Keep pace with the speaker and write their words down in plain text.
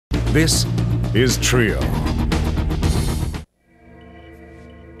This is Trio.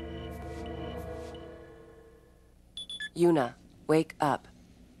 Yuna, wake up.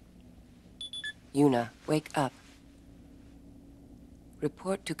 Yuna, wake up.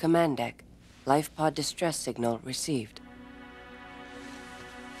 Report to command deck. Life pod distress signal received.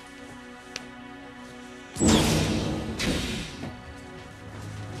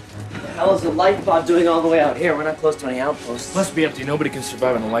 What the hell is the life pod doing all the way out here? We're not close to any outposts. Must be empty. Nobody can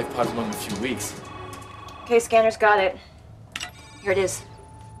survive on a life pod for more than a few weeks. Okay, scanner's got it. Here it is.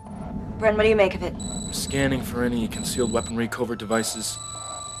 Bren, what do you make of it? I'm scanning for any concealed weaponry, covert devices.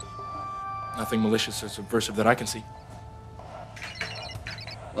 Nothing malicious or subversive that I can see.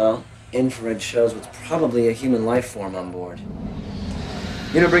 Well, infrared shows what's probably a human life form on board.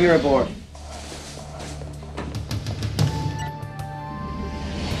 You know, bring her aboard.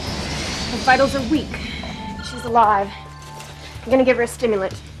 Her vitals are weak. She's alive. I'm gonna give her a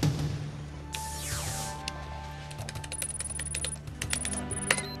stimulant.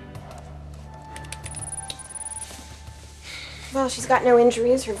 Well, she's got no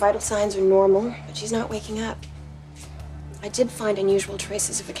injuries. Her vital signs are normal, but she's not waking up. I did find unusual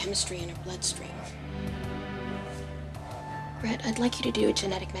traces of a chemistry in her bloodstream. Brett, I'd like you to do a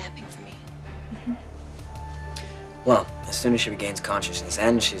genetic mapping for me. Well, as soon as she regains consciousness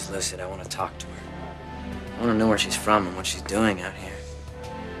and she's lucid, I want to talk to her. I want to know where she's from and what she's doing out here.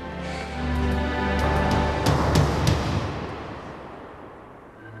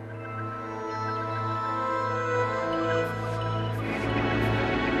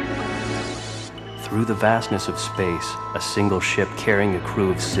 Through the vastness of space, a single ship carrying a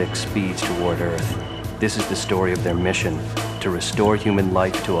crew of 6 speeds toward Earth. This is the story of their mission, to restore human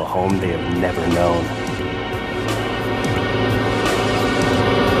life to a home they have never known.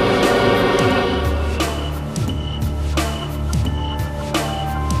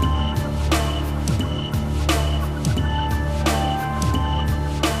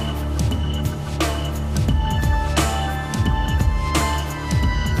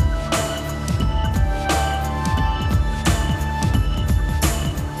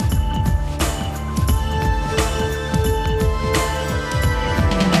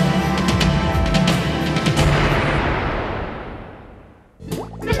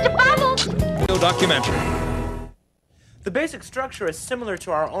 Documentary. The basic structure is similar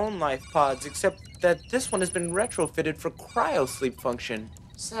to our own life pods, except that this one has been retrofitted for cryosleep function.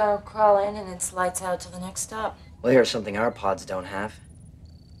 So, crawl in and it's lights out till the next stop. Well, here's something our pods don't have.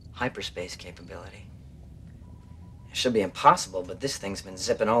 Hyperspace capability. It should be impossible, but this thing's been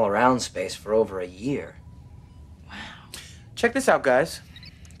zipping all around space for over a year. Wow. Check this out, guys.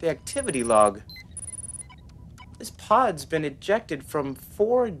 The activity log. This pod's been ejected from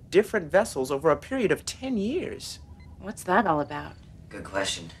 4 different vessels over a period of 10 years. What's that all about? Good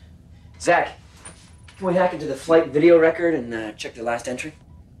question. Zach, can we hack into the flight video record and check the last entry?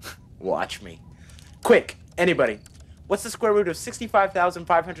 Watch me. Quick, anybody. What's the square root of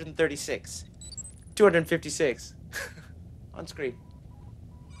 65,536? 256. On screen.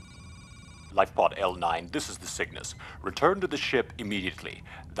 Lifepod L9, this is the Cygnus. Return to the ship immediately.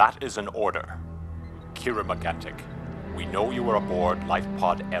 That is an order. Kira Magantic, we know you are aboard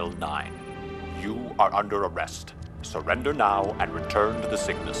Lifepod L9. You are under arrest. Surrender now and return to the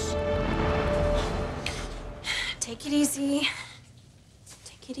Cygnus. Take it easy.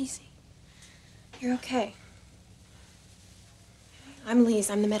 Take it easy. You're okay. I'm Lise.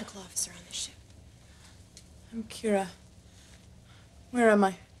 I'm the medical officer on this ship. I'm Kira. Where am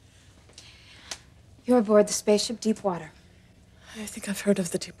I? You're aboard the spaceship Deepwater. I think I've heard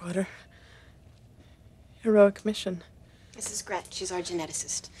of the Deepwater. Heroic mission. This is Gret. She's our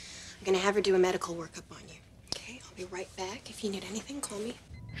geneticist. I'm gonna have her do a medical workup on you. Okay, I'll be right back. If you need anything, call me.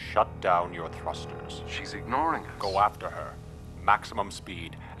 Shut down your thrusters. She's ignoring us. Go after her. Maximum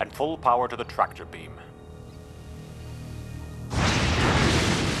speed and full power to the tractor beam.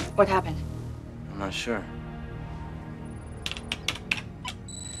 What happened? I'm not sure.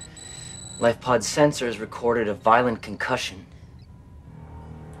 LifePod sensors recorded a violent concussion.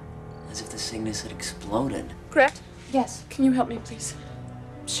 As if the Cygnus had exploded. Gret? Yes. Can you help me, please?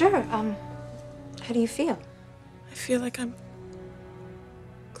 Sure. How do you feel? I feel like I'm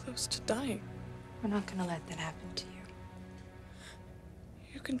close to dying. We're not gonna let that happen to you.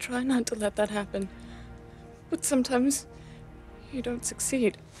 You can try not to let that happen, but sometimes you don't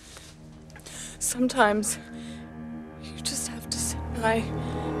succeed. Sometimes you just have to sit by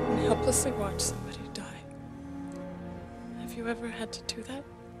and helplessly watch somebody die. Have you ever had to do that,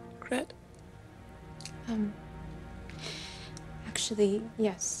 Gret? Actually,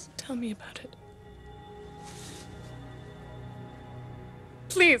 yes. Tell me about it.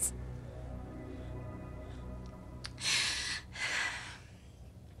 Please.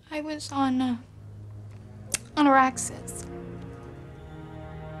 I was on Araxis.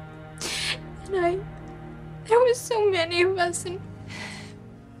 And there was so many of us, and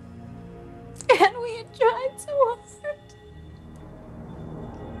we had tried so hard.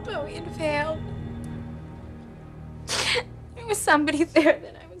 But we had failed. There was somebody there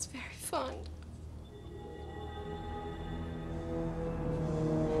that I was very fond of.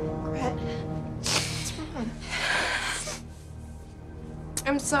 Brett, What's wrong?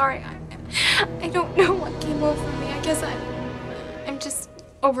 I'm sorry. I don't know what came over me. I guess I'm just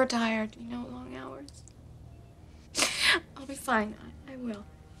overtired, you know, long hours. I'll be fine. I will.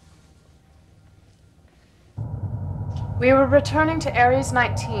 We were returning to Ares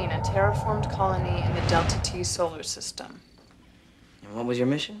 19, a terraformed colony in the Delta T solar system. And what was your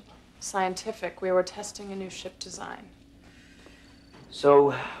mission? Scientific. We were testing a new ship design.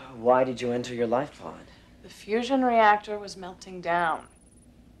 So, why did you enter your life pod? The fusion reactor was melting down.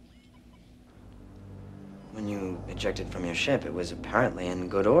 When you ejected from your ship, it was apparently in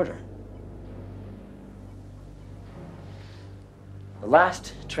good order. The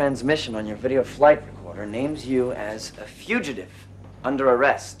last transmission on your video flight recorder names you as a fugitive under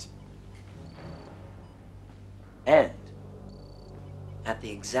arrest. And at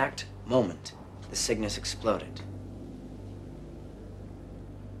the exact moment the Cygnus exploded.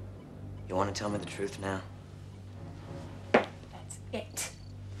 You want to tell me the truth now? That's it.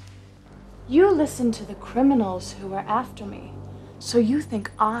 You listened to the criminals who were after me, so you think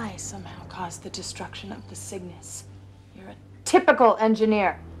I somehow caused the destruction of the Cygnus. You're a typical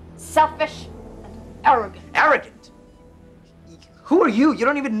engineer. Selfish and arrogant. Arrogant? Who are you? You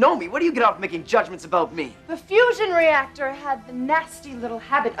don't even know me. What do you get off making judgments about me? The fusion reactor had the nasty little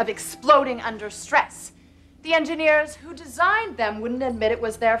habit of exploding under stress. The engineers who designed them wouldn't admit it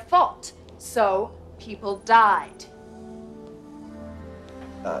was their fault, so people died.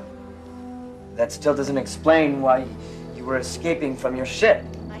 That still doesn't explain why you were escaping from your ship.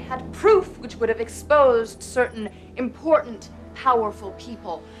 I had proof which would have exposed certain important, powerful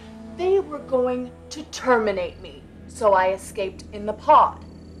people. They were going to terminate me, so I escaped in the pod.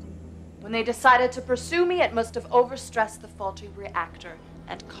 When they decided to pursue me, it must have overstressed the faulty reactor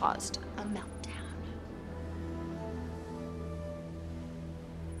and caused a meltdown.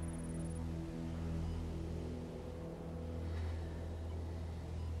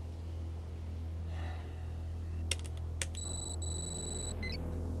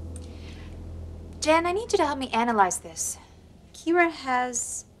 Jen, I need you to help me analyze this. Kira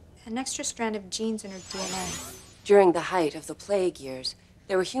has an extra strand of genes in her DNA. During the height of the plague years,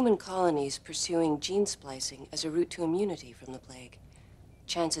 there were human colonies pursuing gene splicing as a route to immunity from the plague.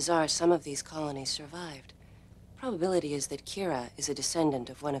 Chances are some of these colonies survived. Probability is that Kira is a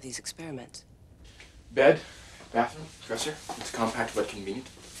descendant of one of these experiments. Bed, bathroom, dresser. It's compact but convenient.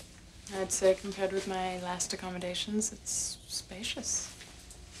 I'd say compared with my last accommodations, it's spacious.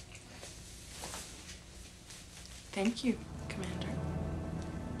 Thank you, Commander.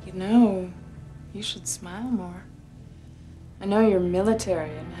 You know, you should smile more. I know you're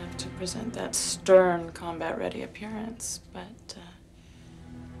military and have to present that stern, combat-ready appearance, but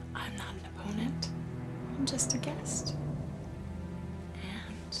I'm not an opponent. I'm just a guest.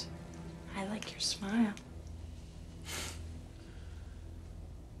 And I like your smile.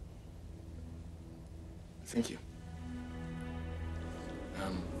 Thank you.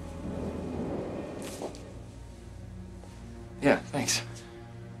 Yeah, thanks.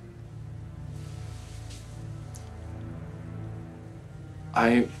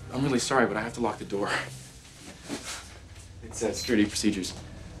 I'm really sorry, but I have to lock the door. It's security procedures,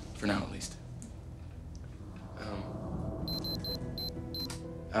 for now at least.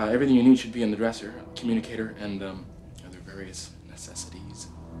 Everything you need should be in the dresser, communicator, and other various necessities.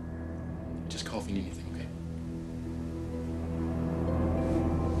 Just call if you need anything, okay?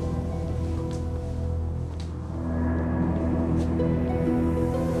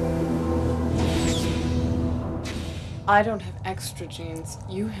 I don't have extra genes.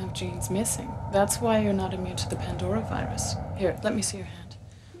 You have genes missing. That's why you're not immune to the Pandora virus. Here, let me see your hand.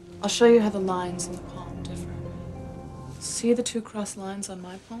 I'll show you how the lines in the palm differ. See the two cross lines on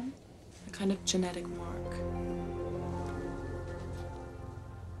my palm? A kind of genetic mark.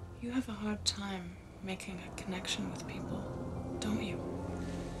 You have a hard time making a connection with people, don't you?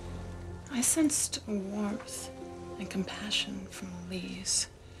 I sensed a warmth and compassion from Elise.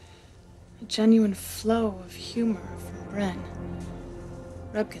 A genuine flow of humor from Bren.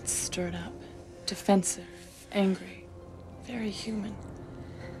 Reb gets stirred up, defensive, angry, very human.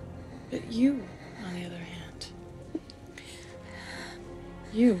 But you, on the other hand,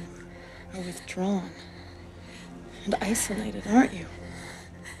 you are withdrawn and isolated, aren't you?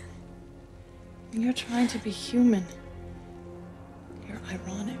 You're trying to be human. You're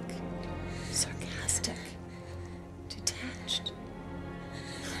ironic, sarcastic, detached.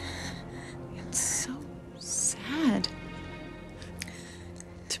 It's so sad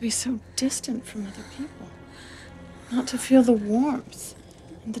to be so distant from other people. Not to feel the warmth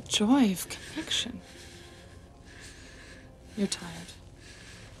and the joy of connection. You're tired.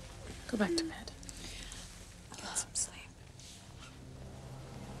 Go back to bed. Get some sleep.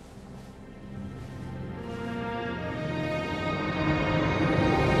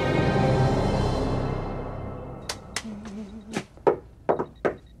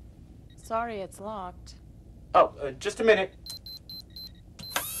 Sorry, it's locked. Oh, just a minute.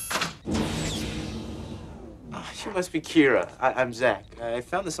 Oh, you must be Kira. I'm Zach. I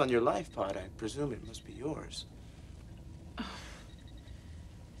found this on your life pod. I presume it must be yours. Oh,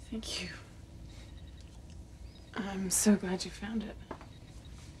 thank you. I'm so glad you found it.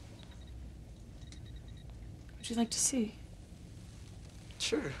 Would you like to see?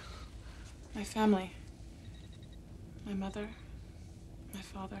 Sure. My family. My mother. My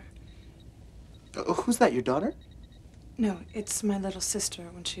father. Who's that, your daughter? No, it's my little sister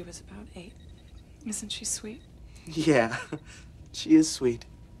when she was about 8. Isn't she sweet? Yeah, she is sweet.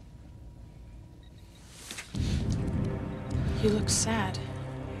 You look sad.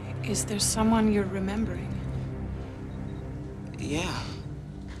 Is there someone you're remembering? Yeah,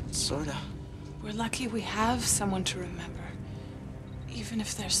 sorta. We're lucky we have someone to remember, even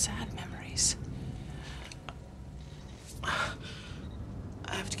if they're sad memories.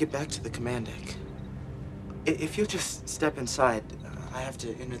 I have to get back to the command deck. If you'll just step inside, I have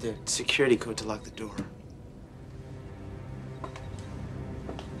to enter the security code to lock the door.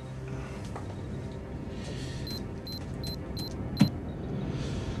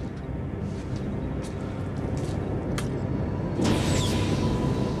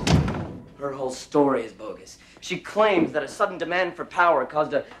 Her whole story is bogus. She claims that a sudden demand for power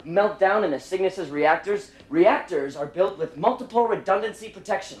caused a meltdown in the Cygnus's reactors. Reactors are built with multiple redundancy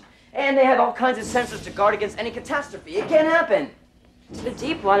protection, and they have all kinds of sensors to guard against any catastrophe. It can't happen. To the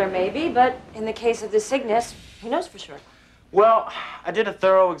Deepwater, maybe, but in the case of the Cygnus, who knows for sure? Well, I did a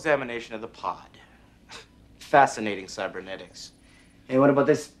thorough examination of the pod. Fascinating cybernetics. Hey, what about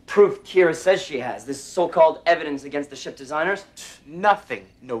this proof Kira says she has? This so-called evidence against the ship designers? Nothing.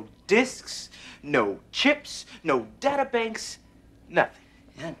 No disks, no chips, no databanks, nothing.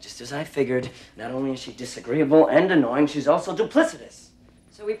 Yeah, just as I figured. Not only is she disagreeable and annoying, she's also duplicitous.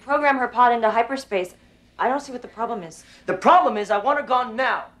 So we program her pod into hyperspace. I don't see what the problem is. The problem is I want her gone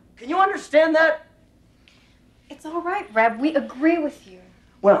now. Can you understand that? It's all right, Reb. We agree with you.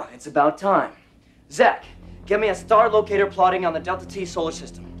 Well, it's about time. Zach, get me a star locator plotting on the Delta T solar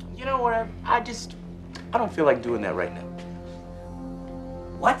system. You know what? I don't feel like doing that right now.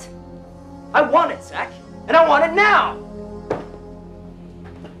 What? I want it, Zach. And I want it now!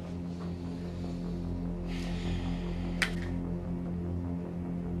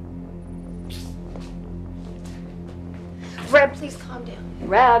 Reb, please calm down.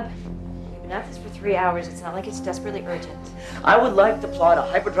 Reb, we've been at this for 3 hours. It's not like it's desperately urgent. I would like to plot a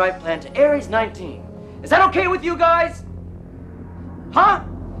hyperdrive plan to Ares 19. Is that okay with you guys? Huh?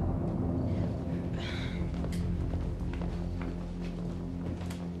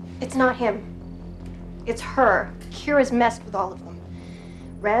 It's not him. It's her. Kira's messed with all of them.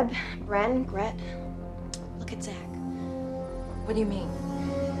 Reb, Bren, Gret. Look at Zach. What do you mean?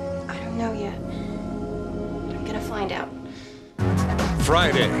 I don't know yet. I'm gonna find out.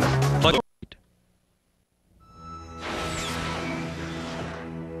 Friday. Well,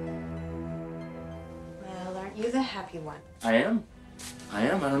 aren't you the happy one? I am. I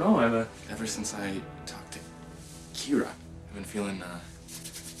don't know. Ever since I talked to Kira, I've been feeling kind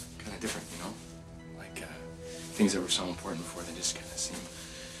of different, you know? Like things that were so important before, they just kind of seem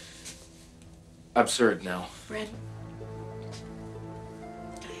absurd now. Bren,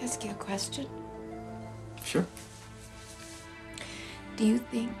 can I ask you a question? Sure. Do you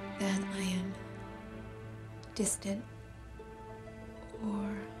think that I am distant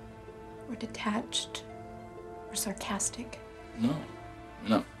or detached or sarcastic? No,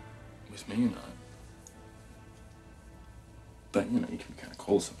 not with me, not. But you know, you can be kind of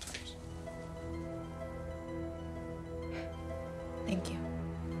cold sometimes. Thank you.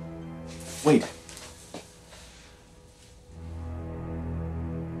 Wait.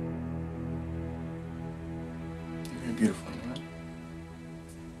 You're very beautiful, you know that?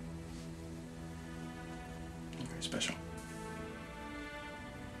 You're very special.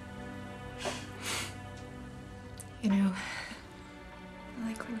 You know, I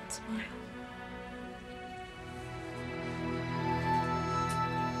like when you smile.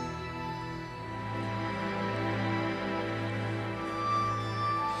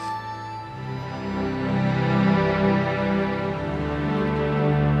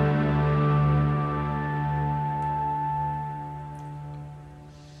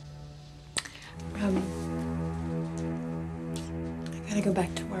 I go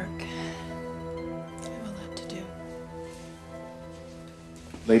back to work, I have a lot to do.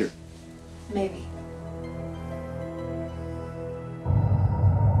 Later. Maybe.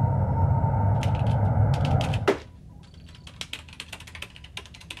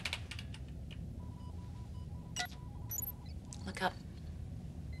 Look up.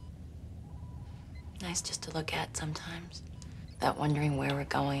 Nice just to look at sometimes. Without wondering where we're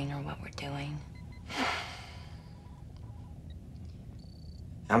going or what we're doing.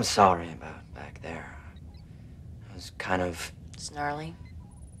 I'm sorry about back there. I was kind of... Snarly?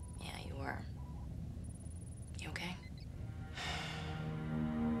 Yeah, you were. You okay?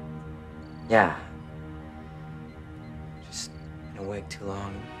 Yeah. Just been awake too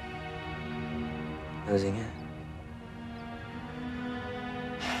long. Losing it.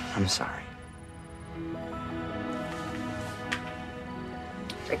 I'm sorry.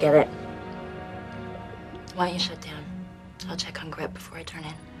 Forget it. Why don't you shut down? I'll check on Grip before I turn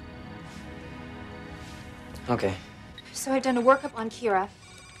in. Okay. So I've done a workup on Kira,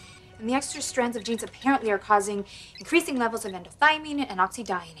 and the extra strands of genes apparently are causing increasing levels of endothiamine and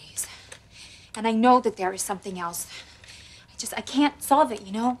oxydeionase. And I know that there is something else. I can't solve it,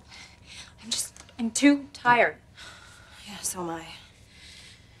 you know? I'm too tired. Yeah, so am I.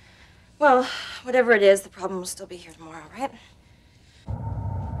 Well, whatever it is, the problem will still be here tomorrow, right?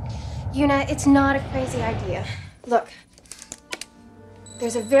 Yuna, it's not a crazy idea. Look,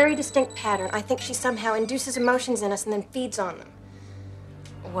 there's a very distinct pattern. I think she somehow induces emotions in us and then feeds on them.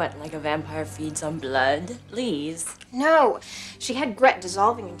 What, like a vampire feeds on blood? Please. No, she had Gret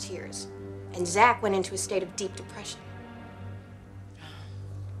dissolving in tears, and Zach went into a state of deep depression.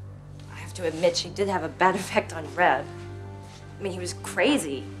 I have to admit, she did have a bad effect on Reb. I mean, he was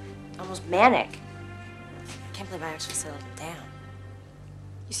crazy, almost manic. I can't believe I actually settled him down.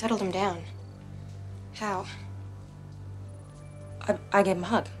 You settled him down. How? I gave him a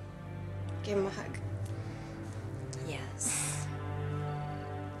hug. Gave him a hug. Yes.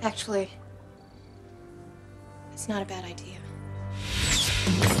 Actually, it's not a bad idea.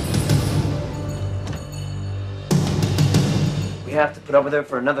 We have to put up with her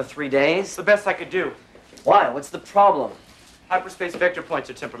for another 3 days? It's the best I could do. Why? What's the problem? Hyperspace vector points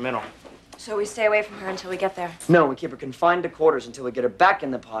are temperamental. So we stay away from her until we get there. No, we keep her confined to quarters until we get her back in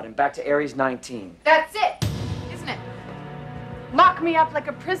the pod and back to Ares 19. That's it, isn't it? Lock me up like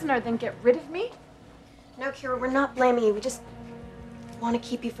a prisoner, then get rid of me? No, Kira, we're not blaming you. We just want to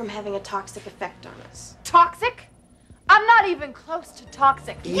keep you from having a toxic effect on us. Toxic? I'm not even close to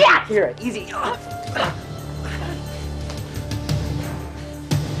toxic. Easy, Yeah! Kira, easy.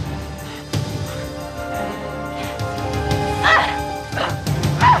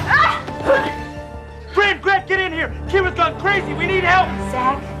 Brand, Gret, get in here! Kira's gone crazy! We need help!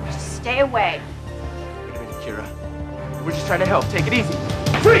 Zach, just stay away. Wait a minute, Kira. We're just trying to help. Take it easy.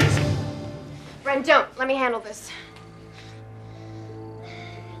 Freeze! Ren, don't. Let me handle this.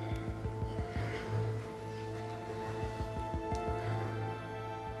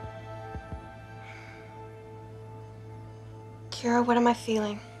 Kira, what am I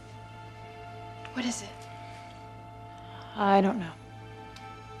feeling? What is it? I don't know.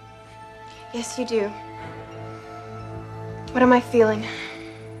 Yes, you do. What am I feeling?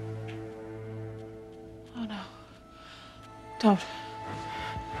 Oh no. Don't.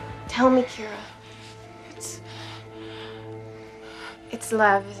 Tell me, Kira. It's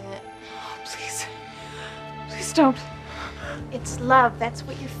love, isn't it? Oh, please. Please don't. It's love. That's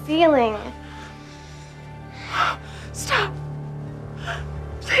what you're feeling. Stop.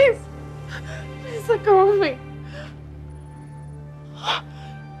 Please. Please let go of me.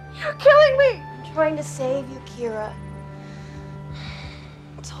 You're killing me. I'm trying to save you, Kira.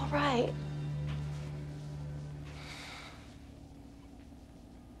 It's all right.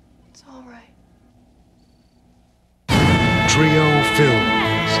 It's all right. Trio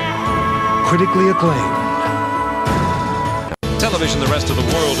Films. Critically acclaimed. Television the rest of the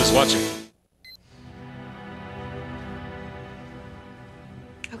world is watching.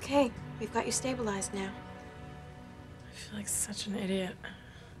 Okay, we've got you stabilized now. I feel like such an idiot.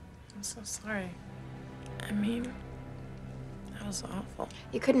 I'm so sorry. I mean, that was awful.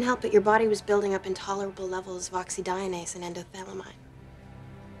 You couldn't help it. Your body was building up intolerable levels of oxydeionase and endothalamine.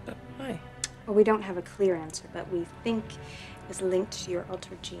 But why? Well, we don't have a clear answer, but we think it's linked to your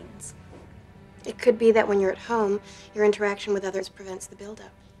altered genes. It could be that when you're at home, your interaction with others prevents the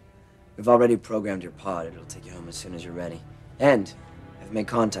buildup. We've already programmed your pod. It'll take you home as soon as you're ready. And I've made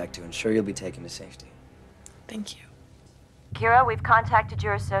contact to ensure you'll be taken to safety. Thank you. Kira, we've contacted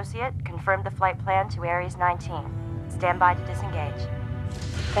your associate, confirmed the flight plan to Ares 19. Stand by to disengage.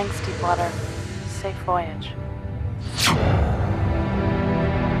 Thanks, Deepwater. Safe voyage.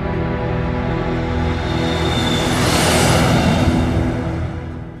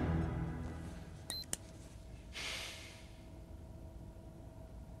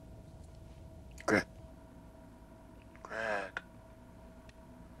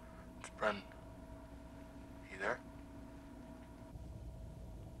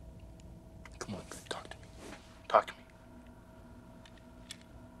 Come on, good. Talk to me. Talk to me.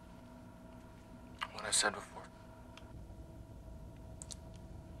 What I said before.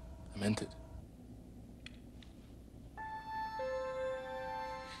 I meant it.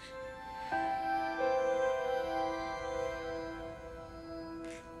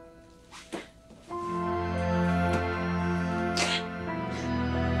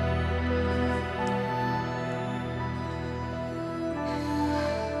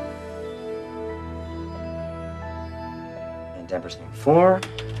 Dampers name 4.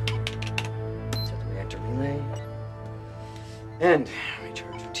 Set the reactor relay. And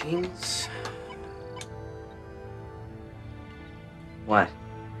recharge routines. What?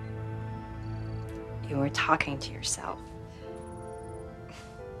 You were talking to yourself.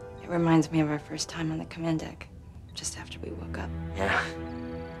 It reminds me of our first time on the command deck, just after we woke up. Yeah.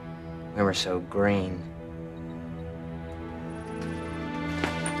 We were so green.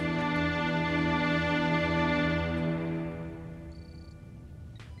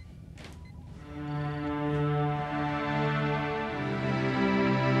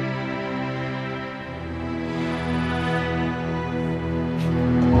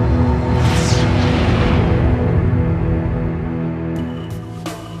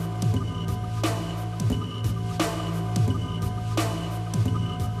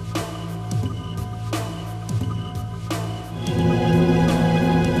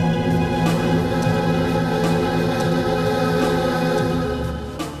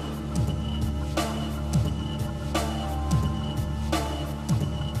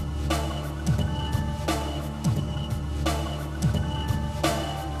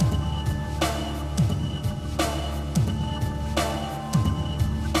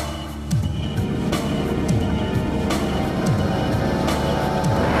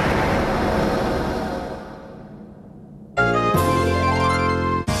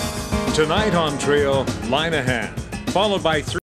 Tonight on Trio, Line a Hand, followed by 3